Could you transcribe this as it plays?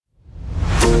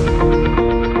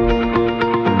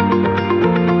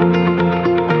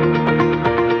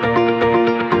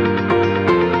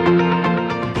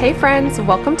friends.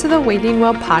 Welcome to the Waiting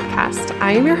Well podcast.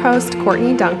 I am your host,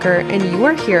 Courtney Dunker, and you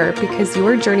are here because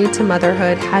your journey to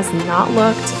motherhood has not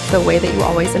looked the way that you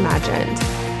always imagined.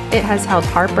 It has held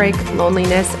heartbreak,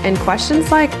 loneliness, and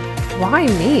questions like, why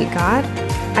me, God?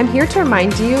 I'm here to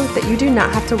remind you that you do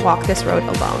not have to walk this road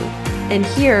alone. And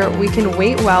here we can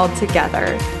wait well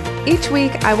together. Each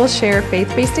week, I will share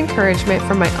faith-based encouragement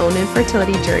from my own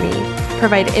infertility journey,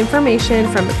 provide information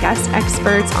from guest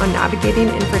experts on navigating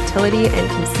infertility and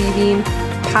conceiving,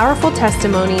 powerful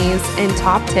testimonies, and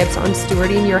top tips on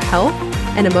stewarding your health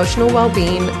and emotional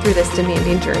well-being through this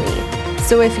demanding journey.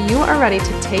 So if you are ready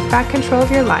to take back control of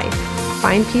your life,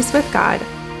 find peace with God,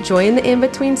 joy in the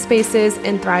in-between spaces,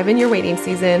 and thrive in your waiting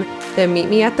season, then meet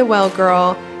me at the well,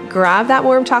 girl. Grab that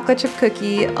warm chocolate chip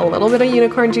cookie, a little bit of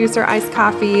unicorn juice or iced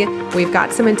coffee. We've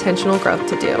got some intentional growth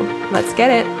to do. Let's get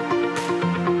it.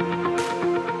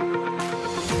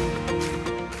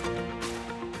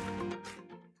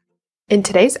 In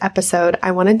today's episode,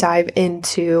 I want to dive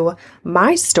into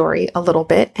my story a little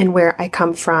bit and where I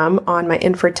come from on my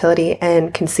infertility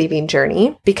and conceiving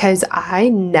journey, because I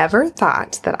never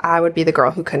thought that I would be the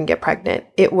girl who couldn't get pregnant.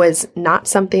 It was not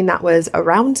something that was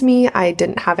around me. I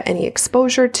didn't have any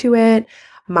exposure to it.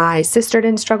 My sister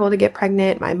didn't struggle to get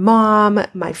pregnant. My mom,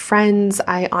 my friends.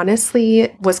 I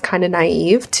honestly was kind of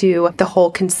naive to the whole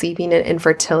conceiving and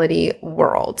infertility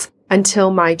world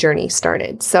until my journey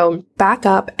started. So back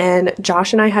up, and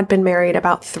Josh and I had been married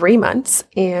about 3 months,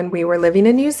 and we were living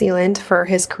in New Zealand for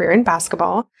his career in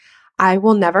basketball. I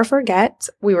will never forget,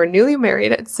 we were newly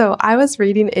married, so I was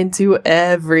reading into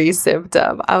every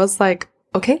symptom. I was like,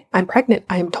 okay, I'm pregnant.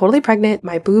 I am totally pregnant.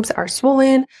 My boobs are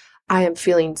swollen. I am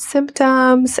feeling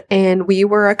symptoms. And we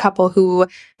were a couple who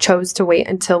chose to wait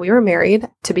until we were married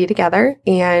to be together.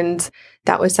 And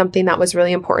that was something that was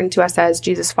really important to us as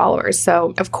Jesus followers.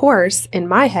 So of course, in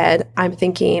my head, I'm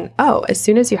thinking, oh, as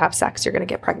soon as you have sex, you're going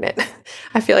to get pregnant.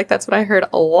 I feel like that's what I heard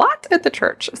a lot at the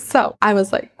church. So I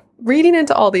was like, reading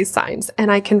into all these signs,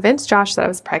 and I convinced Josh that I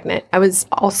was pregnant. I was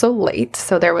also late,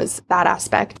 so there was that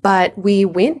aspect. But we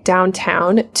went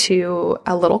downtown to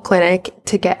a little clinic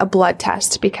to get a blood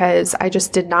test because I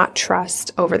just did not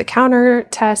trust over-the-counter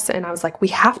tests. And I was like, we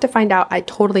have to find out. I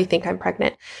totally think I'm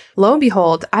pregnant. Lo and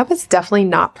behold, I was definitely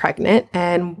not pregnant,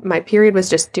 and my period was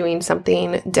just doing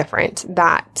something different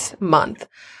that month.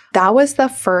 That was the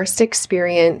first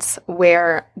experience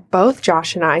where both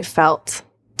Josh and I felt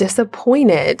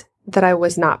disappointed that I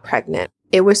was not pregnant.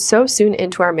 It was so soon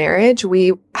into our marriage,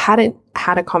 we hadn't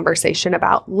had a conversation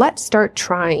about let's start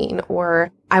trying,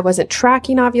 or I wasn't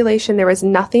tracking ovulation. There was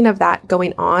nothing of that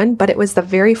going on, but it was the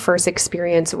very first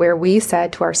experience where we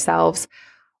said to ourselves,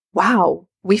 wow,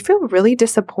 we feel really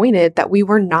disappointed that we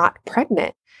were not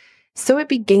pregnant. So it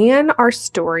began our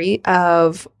story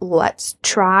of let's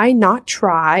try, not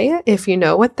try, if you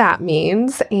know what that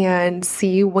means, and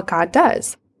see what God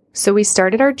does. So we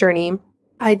started our journey.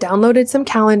 I downloaded some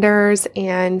calendars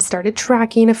and started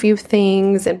tracking a few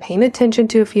things and paying attention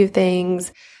to a few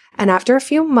things. And after a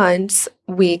few months,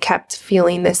 we kept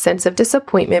feeling this sense of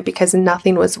disappointment because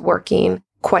nothing was working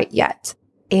quite yet.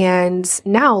 And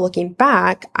now looking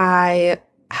back, I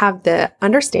have the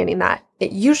understanding that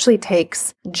it usually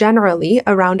takes generally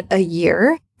around a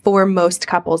year for most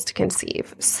couples to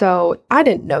conceive. So I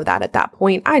didn't know that at that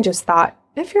point. I just thought,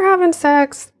 if you're having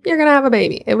sex, you're going to have a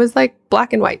baby. It was like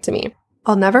black and white to me.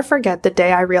 I'll never forget the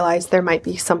day I realized there might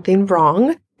be something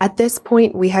wrong. At this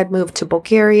point, we had moved to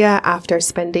Bulgaria after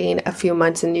spending a few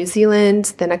months in New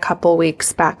Zealand, then a couple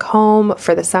weeks back home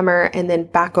for the summer, and then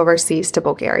back overseas to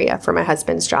Bulgaria for my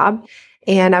husband's job.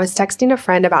 And I was texting a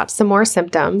friend about some more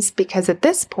symptoms because at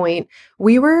this point,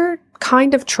 we were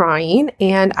kind of trying,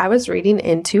 and I was reading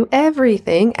into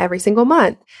everything every single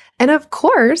month. And of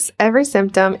course, every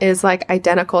symptom is like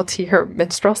identical to your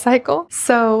menstrual cycle.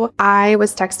 So I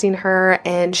was texting her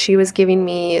and she was giving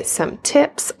me some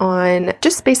tips on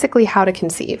just basically how to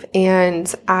conceive.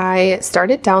 And I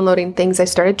started downloading things. I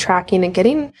started tracking and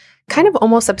getting kind of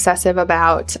almost obsessive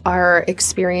about our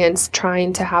experience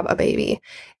trying to have a baby.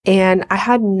 And I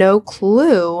had no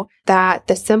clue that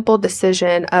the simple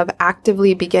decision of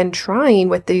actively begin trying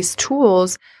with these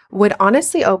tools would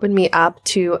honestly open me up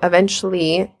to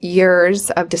eventually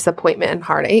years of disappointment and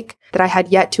heartache that I had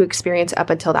yet to experience up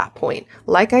until that point.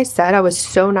 Like I said, I was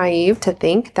so naive to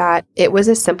think that it was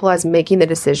as simple as making the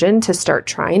decision to start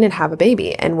trying and have a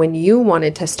baby. And when you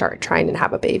wanted to start trying and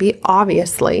have a baby,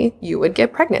 obviously you would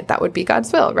get pregnant. That would be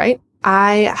God's will, right?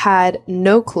 I had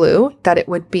no clue that it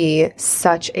would be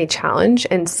such a challenge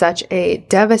and such a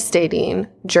devastating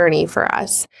journey for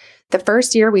us. The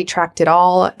first year we tracked it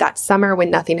all. That summer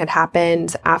when nothing had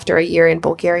happened, after a year in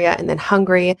Bulgaria and then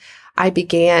Hungary, I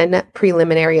began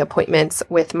preliminary appointments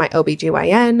with my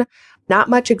OBGYN. Not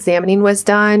much examining was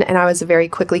done, and I was very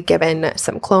quickly given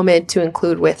some Clomid to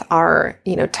include with our,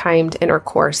 timed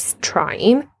intercourse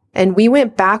trying. And we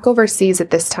went back overseas at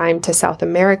this time to South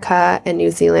America and New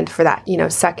Zealand for that,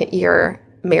 second year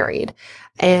married.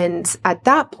 And at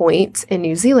that point in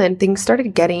New Zealand, things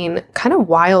started getting kind of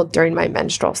wild during my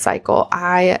menstrual cycle.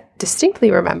 I distinctly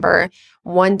remember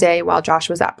one day while Josh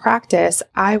was at practice,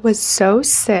 I was so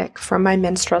sick from my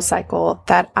menstrual cycle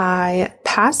that I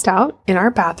passed out in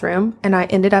our bathroom and I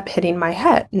ended up hitting my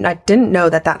head. And I didn't know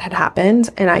that had happened.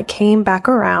 And I came back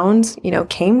around,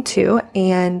 came to,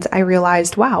 and I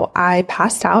realized, wow, I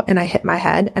passed out and I hit my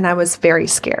head, and I was very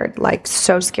scared, like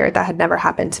so scared. That had never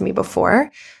happened to me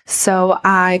before. So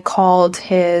I called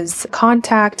his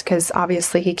contact, because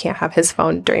obviously he can't have his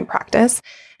phone during practice,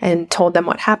 and told them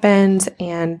what happened,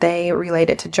 and they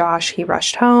relayed it to Josh. He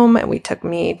rushed home and we took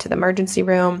me to the emergency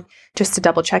room just to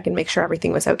double check and make sure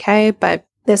everything was okay. But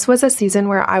this was a season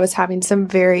where I was having some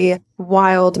very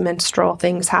wild menstrual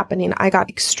things happening. I got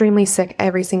extremely sick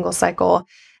every single cycle.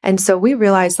 And so we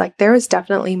realized there is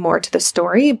definitely more to the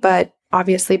story, but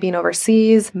obviously being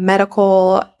overseas,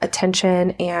 medical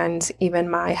attention, and even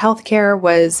my healthcare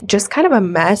was just kind of a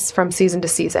mess from season to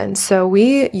season. So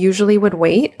we usually would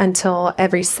wait until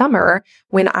every summer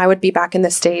when I would be back in the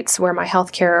States where my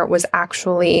healthcare was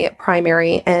actually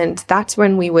primary. And that's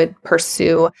when we would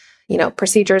pursue,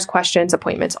 procedures, questions,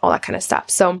 appointments, all that kind of stuff.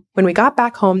 So when we got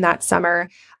back home that summer,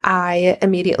 I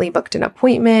immediately booked an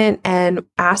appointment and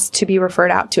asked to be referred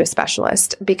out to a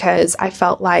specialist, because I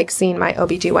felt like seeing my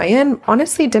OBGYN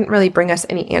honestly didn't really bring us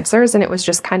any answers. And it was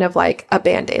just kind of like a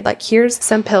Band-Aid, like here's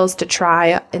some pills to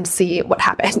try and see what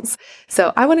happens.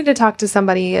 So I wanted to talk to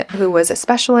somebody who was a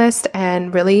specialist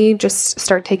and really just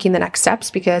start taking the next steps,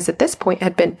 because at this point it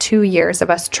had been 2 years of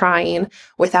us trying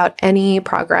without any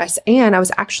progress. And I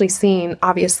was actually seeing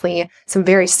obviously some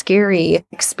very scary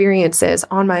experiences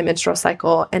on my menstrual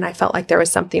cycle, and I felt like there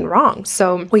was something wrong.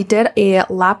 So we did a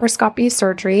laparoscopy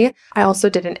surgery. I also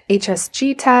did an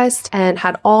HSG test and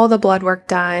had all the blood work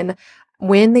done.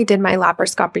 When they did my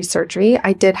laparoscopy surgery,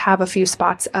 I did have a few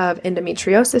spots of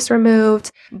endometriosis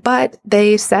removed, but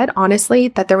they said honestly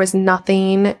that there was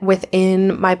nothing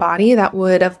within my body that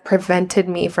would have prevented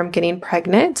me from getting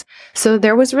pregnant. So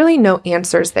there was really no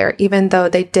answers there. Even though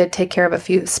they did take care of a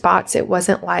few spots, it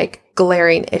wasn't like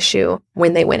glaring issue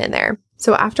when they went in there.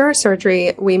 So after our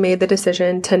surgery, we made the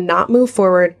decision to not move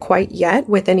forward quite yet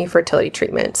with any fertility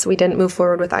treatments. We didn't move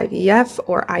forward with IVF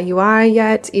or IUI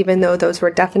yet, even though those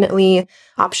were definitely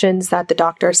options that the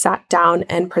doctor sat down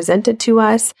and presented to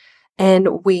us.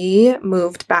 And we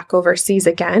moved back overseas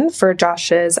again for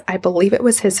Josh's, I believe it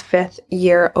was his 5th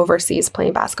year overseas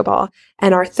playing basketball,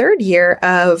 and our 3rd year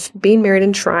of being married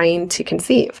and trying to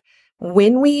conceive.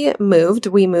 When we moved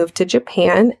to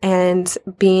Japan, and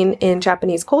being in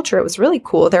Japanese culture, it was really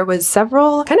cool. There was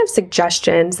several kind of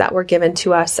suggestions that were given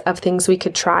to us of things we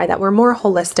could try that were more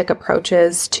holistic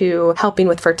approaches to helping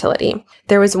with fertility.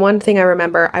 There was one thing I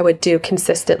remember I would do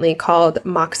consistently called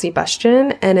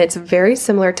moxibustion, and it's very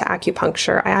similar to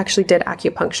acupuncture. I actually did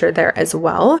acupuncture there as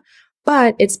well.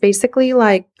 But it's basically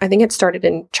like, I think it started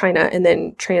in China and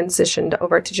then transitioned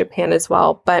over to Japan as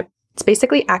well. But it's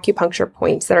basically acupuncture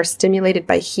points that are stimulated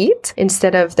by heat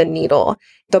instead of the needle.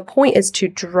 The point is to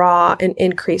draw and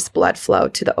increase blood flow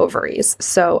to the ovaries.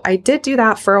 So I did do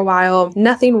that for a while.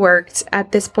 Nothing worked.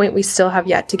 At this point, we still have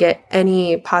yet to get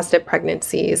any positive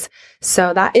pregnancies.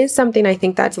 So that is something I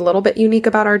think that's a little bit unique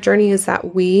about our journey, is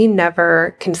that we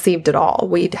never conceived at all.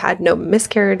 We had no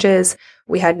miscarriages.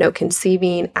 We had no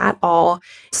conceiving at all.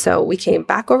 So we came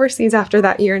back overseas after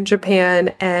that year in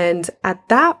Japan. And at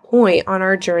that point on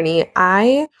our journey,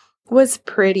 I was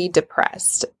pretty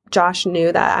depressed. Josh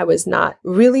knew that I was not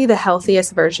really the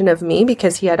healthiest version of me,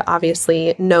 because he had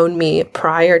obviously known me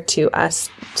prior to us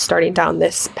starting down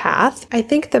this path. I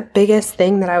think the biggest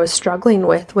thing that I was struggling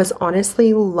with was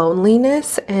honestly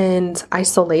loneliness and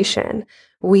isolation.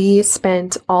 We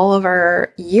spent all of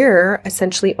our year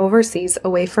essentially overseas,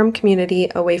 away from community,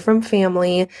 away from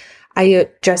family. I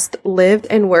just lived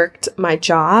and worked my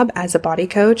job as a body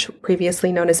coach,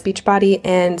 previously known as Beachbody,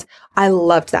 and I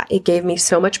loved that. It gave me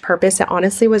so much purpose. It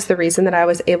honestly was the reason that I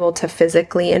was able to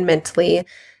physically and mentally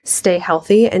stay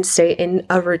healthy and stay in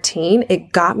a routine.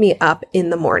 It got me up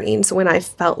in the mornings when I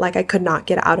felt like I could not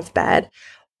get out of bed.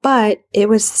 But it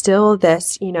was still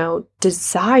this,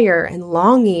 desire and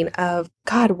longing of,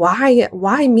 God,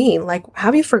 why me? Like,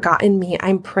 have you forgotten me?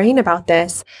 I'm praying about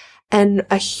this. And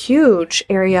a huge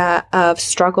area of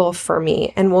struggle for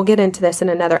me, and we'll get into this in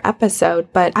another episode,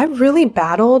 but I really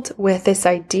battled with this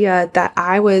idea that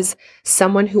I was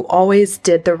someone who always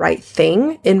did the right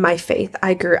thing in my faith.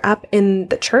 I grew up in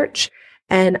the church,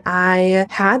 and I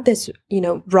had this,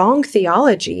 wrong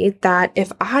theology that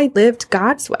if I lived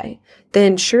God's way,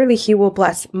 then surely He will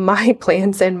bless my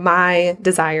plans and my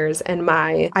desires and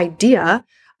my idea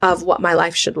of what my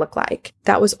life should look like.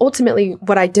 That was ultimately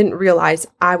what I didn't realize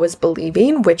I was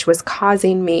believing, which was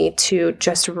causing me to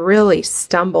just really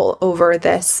stumble over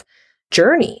this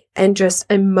journey and just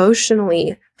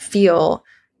emotionally feel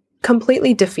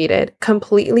completely defeated,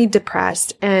 completely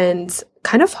depressed, and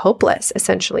kind of hopeless,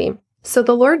 essentially. So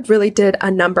the Lord really did a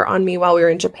number on me while we were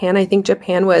in Japan. I think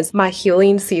Japan was my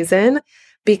healing season,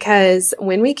 because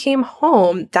when we came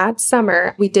home that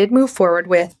summer, we did move forward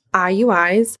with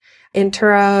IUIs,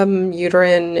 interim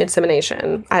uterine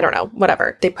insemination. I don't know,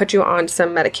 whatever. They put you on some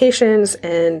medications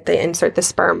and they insert the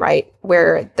sperm right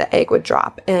where the egg would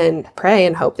drop and pray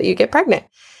and hope that you get pregnant.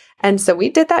 And so we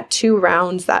did that 2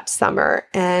 rounds that summer.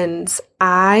 And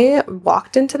I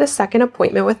walked into the second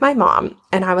appointment with my mom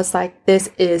and I was like,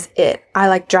 this is it.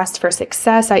 I dressed for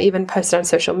success. I even posted on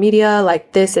social media,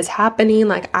 this is happening.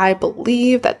 I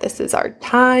believe that this is our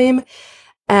time.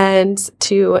 And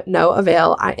to no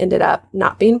avail, I ended up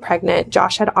not being pregnant.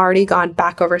 Josh had already gone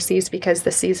back overseas because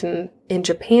the season in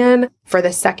Japan for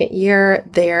the second year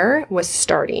there was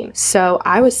starting. So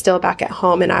I was still back at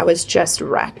home and I was just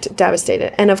wrecked,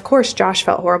 devastated. And of course, Josh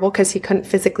felt horrible because he couldn't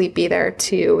physically be there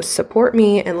to support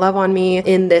me and love on me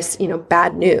in this,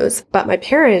 bad news. But my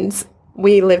parents,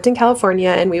 we lived in California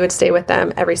and we would stay with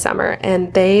them every summer.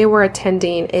 And they were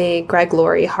attending a Greg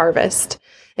Laurie harvest,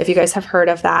 if you guys have heard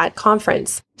of that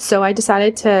conference. So I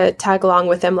decided to tag along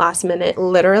with them last minute,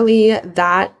 literally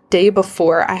that day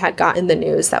before I had gotten the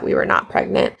news that we were not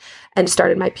pregnant and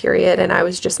started my period, and I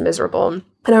was just miserable.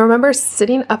 And I remember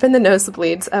sitting up in the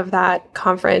nosebleeds of that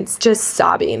conference, just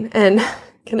sobbing, and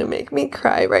gonna make me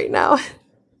cry right now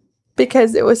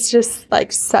because it was just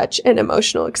such an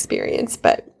emotional experience.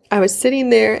 But I was sitting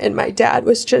there and my dad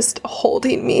was just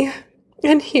holding me.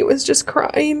 And he was just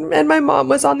crying, and my mom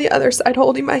was on the other side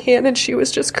holding my hand, and she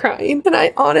was just crying. And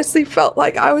I honestly felt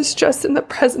like I was just in the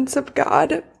presence of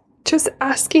God, just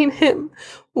asking Him,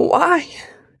 why?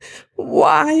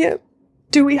 Why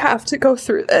do we have to go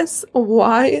through this?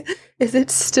 Why is it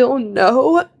still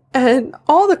no? And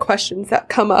all the questions that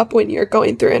come up when you're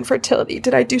going through infertility.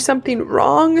 Did I do something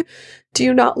wrong? Do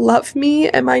you not love me?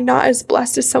 Am I not as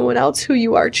blessed as someone else who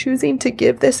you are choosing to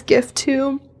give this gift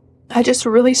to? I just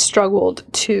really struggled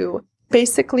to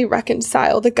basically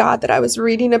reconcile the God that I was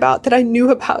reading about, that I knew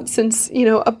about since,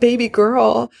 a baby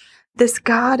girl, this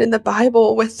God in the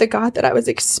Bible with the God that I was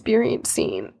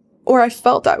experiencing, or I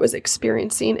felt I was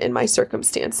experiencing in my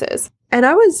circumstances. And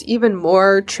I was even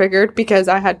more triggered because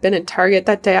I had been in Target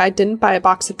that day. I didn't buy a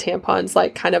box of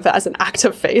tampons, kind of as an act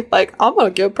of faith. I'm going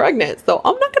to get pregnant, so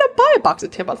I'm not going to buy a box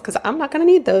of tampons because I'm not going to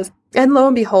need those. And lo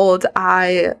and behold,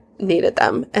 I needed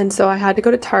them. And so I had to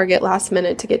go to Target last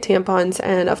minute to get tampons.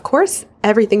 And of course,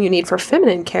 everything you need for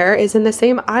feminine care is in the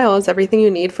same aisle as everything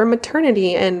you need for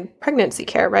maternity and pregnancy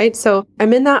care, right? So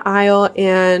I'm in that aisle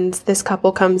and this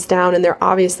couple comes down and they're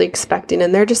obviously expecting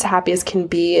and they're just happy as can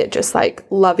be, just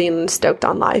loving and stoked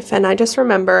on life. And I just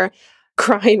remember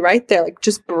crying right there,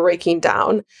 just breaking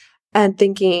down and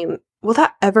thinking, will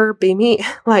that ever be me?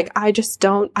 I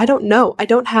don't know. I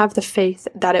don't have the faith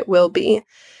that it will be.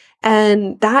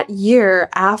 And that year,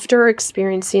 after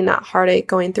experiencing that heartache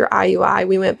going through IUI,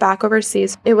 we went back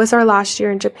overseas. It was our last year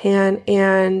in Japan,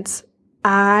 and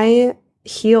I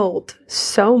healed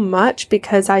so much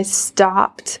because I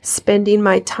stopped spending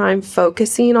my time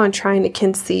focusing on trying to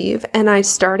conceive, and I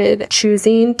started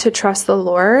choosing to trust the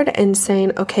Lord and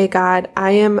saying, okay, God, I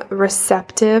am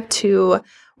receptive to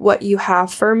what you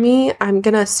have for me. I'm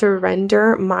going to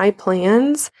surrender my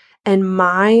plans and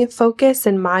my focus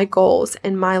and my goals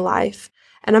in my life.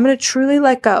 And I'm going to truly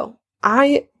let go.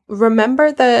 I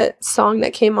remember the song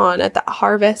that came on at the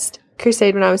Harvest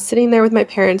Crusade when I was sitting there with my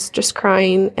parents just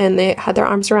crying and they had their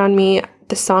arms around me.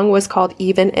 The song was called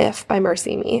Even If by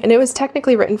Mercy Me. And it was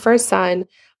technically written for a son,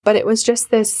 but it was just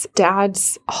this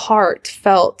dad's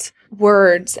heartfelt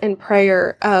words and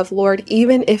prayer of, Lord,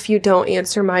 even if you don't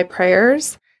answer my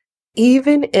prayers,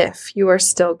 even if you are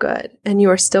still good and you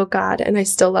are still God and I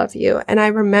still love you. And I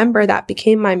remember that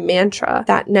became my mantra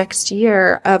that next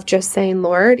year of just saying,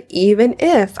 Lord, even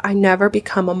if I never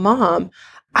become a mom,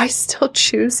 I still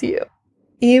choose you.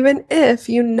 Even if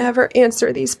you never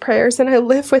answer these prayers and I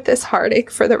live with this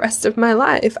heartache for the rest of my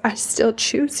life, I still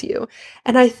choose you.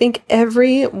 And I think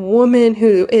every woman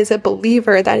who is a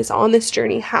believer that is on this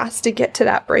journey has to get to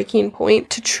that breaking point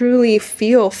to truly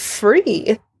feel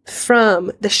free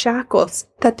from the shackles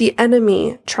that the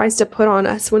enemy tries to put on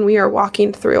us when we are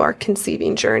walking through our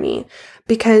conceiving journey,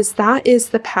 because that is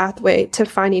the pathway to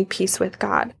finding peace with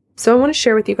God. So I want to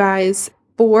share with you guys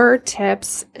 4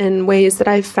 tips and ways that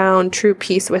I found true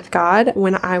peace with God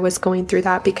when I was going through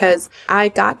that, because I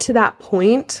got to that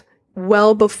point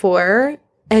well before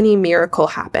any miracle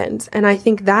happened. And I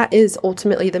think that is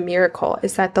ultimately the miracle,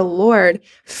 is that the Lord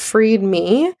freed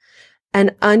me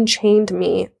and unchained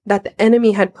me, that the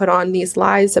enemy had put on these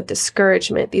lies of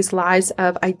discouragement, these lies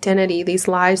of identity, these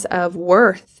lies of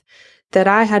worth that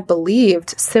I had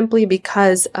believed simply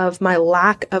because of my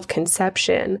lack of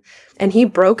conception. And he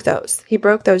broke those. He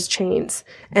broke those chains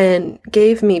and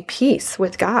gave me peace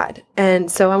with God. And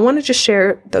so I want to just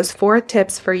share those 4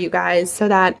 tips for you guys so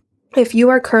that if you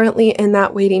are currently in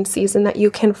that waiting season, that you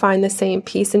can find the same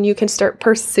peace and you can start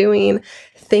pursuing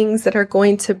things that are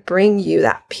going to bring you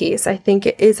that peace. I think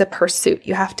it is a pursuit.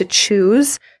 You have to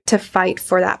choose to fight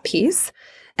for that peace.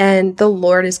 And the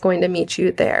Lord is going to meet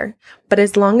you there. But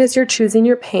as long as you're choosing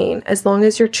your pain, as long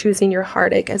as you're choosing your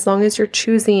heartache, as long as you're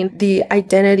choosing the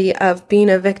identity of being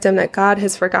a victim that God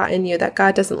has forgotten you, that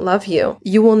God doesn't love you,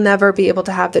 you will never be able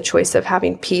to have the choice of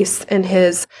having peace and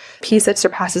his peace that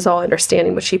surpasses all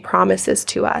understanding, which he promises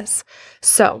to us.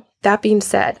 So that being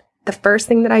said, the first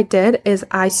thing that I did is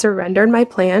I surrendered my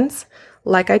plans,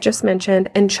 like I just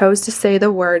mentioned, and chose to say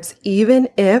the words, even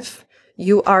if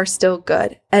you are still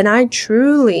good. And I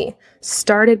truly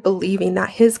started believing that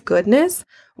his goodness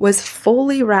was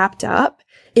fully wrapped up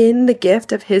in the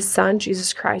gift of his son,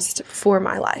 Jesus Christ, for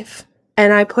my life.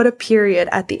 And I put a period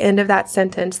at the end of that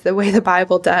sentence the way the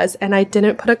Bible does. And I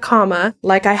didn't put a comma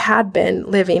like I had been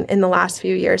living in the last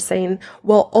few years saying,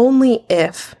 well, only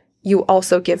if you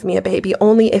also give me a baby,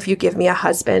 only if you give me a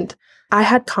husband. I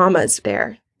had commas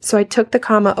there. So I took the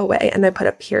comma away and I put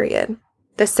a period.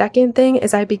 The second thing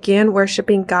is I began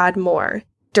worshiping God more.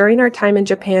 During our time in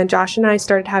Japan, Josh and I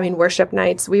started having worship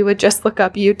nights. We would just look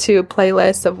up YouTube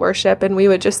playlists of worship and we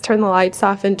would just turn the lights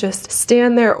off and just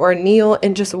stand there or kneel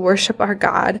and just worship our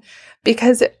God.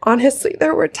 Because honestly,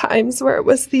 there were times where it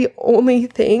was the only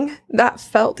thing that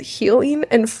felt healing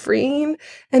and freeing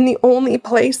and the only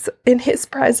place in his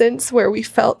presence where we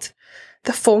felt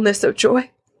the fullness of joy.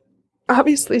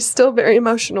 Obviously, still very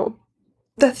emotional.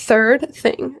 The third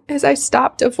thing is I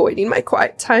stopped avoiding my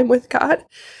quiet time with God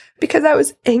because I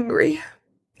was angry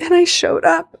and I showed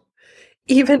up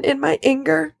even in my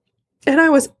anger. And I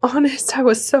was honest. I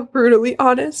was so brutally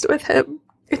honest with him.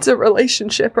 It's a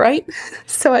relationship, right?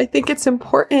 So I think it's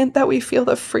important that we feel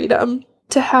the freedom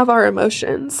to have our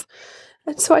emotions.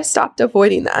 And so I stopped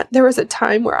avoiding that. There was a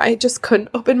time where I just couldn't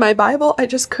open my Bible. I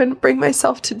just couldn't bring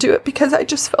myself to do it because I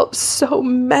just felt so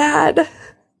mad.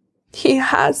 He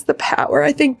has the power.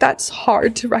 I think that's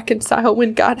hard to reconcile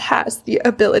when God has the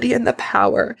ability and the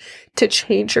power to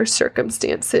change your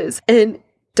circumstances and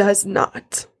does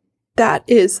not. That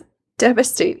is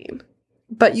devastating.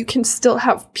 But you can still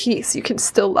have peace. You can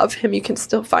still love him. You can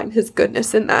still find his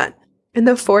goodness in that. And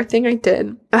the fourth thing I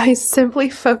did, I simply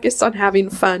focused on having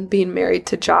fun being married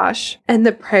to Josh and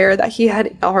the prayer that he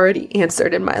had already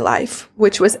answered in my life,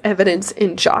 which was evidence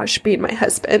in Josh being my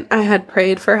husband. I had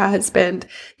prayed for a husband.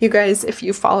 You guys, if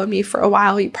you follow me for a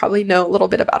while, you probably know a little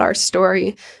bit about our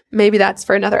story. Maybe that's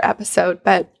for another episode,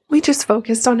 but we just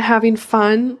focused on having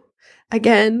fun.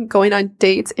 Again, going on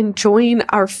dates, enjoying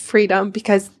our freedom,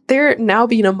 because there, now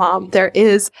being a mom, there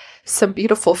is some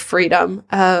beautiful freedom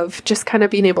of just kind of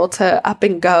being able to up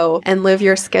and go and live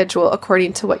your schedule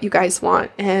according to what you guys want.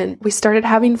 And we started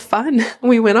having fun.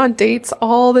 We went on dates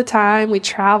all the time. We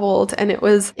traveled, and it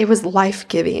was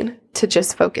life-giving to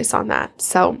just focus on that.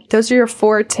 So those are your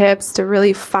 4 tips to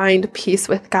really find peace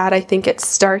with God. I think it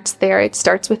starts there. It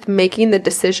starts with making the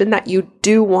decision that you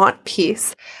do want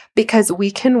peace, because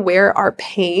we can wear our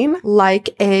pain like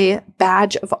a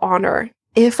badge of honor.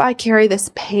 If I carry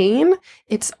this pain,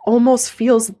 it almost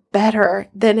feels better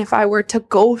than if I were to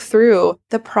go through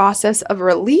the process of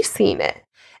releasing it.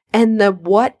 And the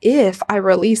what if I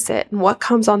release it and what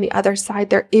comes on the other side,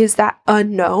 there is that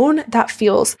unknown that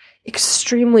feels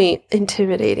extremely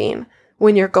intimidating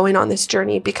when you're going on this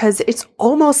journey, because it's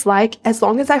almost like as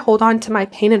long as I hold on to my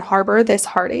pain and harbor this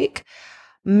heartache,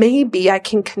 maybe I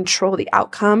can control the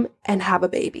outcome and have a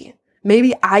baby.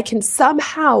 Maybe I can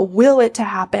somehow will it to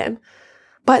happen.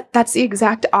 But that's the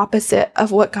exact opposite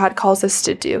of what God calls us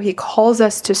to do. He calls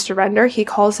us to surrender. He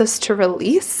calls us to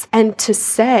release and to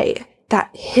say, that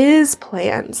His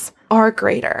plans are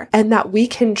greater and that we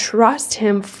can trust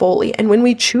Him fully. And when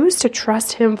we choose to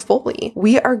trust Him fully,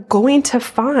 we are going to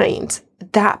find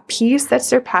that peace that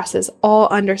surpasses all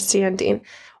understanding.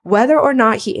 Whether or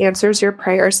not He answers your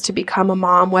prayers to become a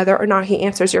mom, whether or not He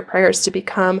answers your prayers to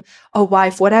become a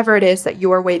wife, whatever it is that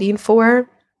you are waiting for,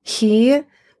 He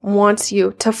wants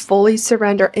you to fully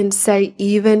surrender and say,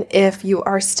 even if you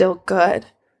are still good,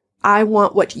 I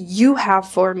want what you have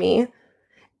for me,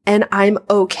 and I'm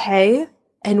okay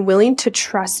and willing to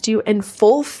trust you in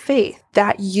full faith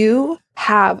that you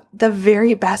have the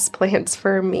very best plans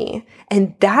for me.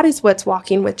 And that is what's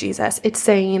walking with Jesus. It's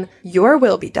saying, your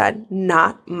will be done,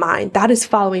 not mine. That is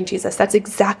following Jesus. That's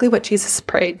exactly what Jesus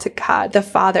prayed to God, the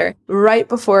Father, right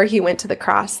before He went to the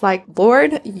cross. Like,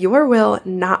 Lord, your will,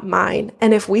 not mine.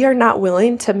 And if we are not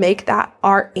willing to make that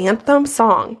our anthem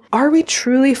song, are we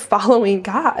truly following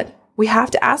God? We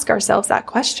have to ask ourselves that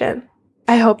question.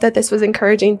 I hope that this was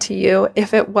encouraging to you.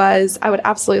 If it was, I would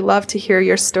absolutely love to hear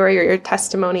your story or your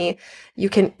testimony. You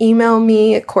can email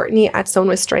me,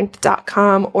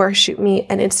 Courtney@sownwithstrength.com, or shoot me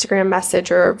an Instagram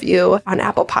message or a review on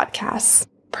Apple Podcasts.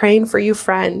 Praying for you,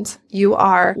 friend. You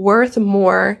are worth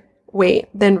more weight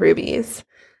than rubies.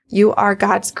 You are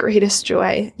God's greatest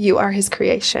joy. You are His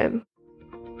creation.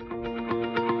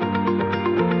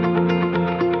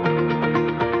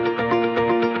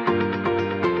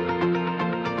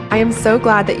 I am so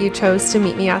glad that you chose to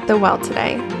meet me at the well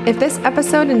today. If this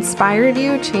episode inspired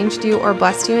you, changed you, or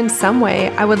blessed you in some way,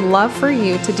 I would love for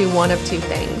you to do one of two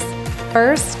things.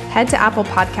 First, head to Apple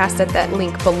Podcasts at that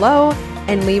link below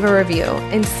and leave a review.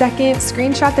 And second,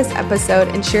 screenshot this episode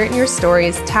and share it in your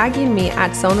stories, tagging me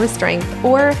 @SownWithStrength,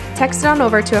 or text it on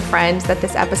over to a friend that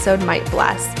this episode might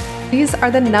bless. These are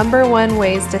the number one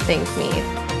ways to thank me.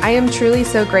 I am truly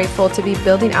so grateful to be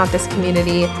building out this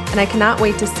community, and I cannot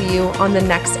wait to see you on the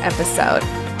next episode.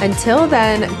 Until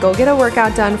then, go get a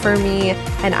workout done for me,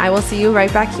 and I will see you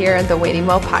right back here in the Waiting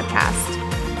Well podcast.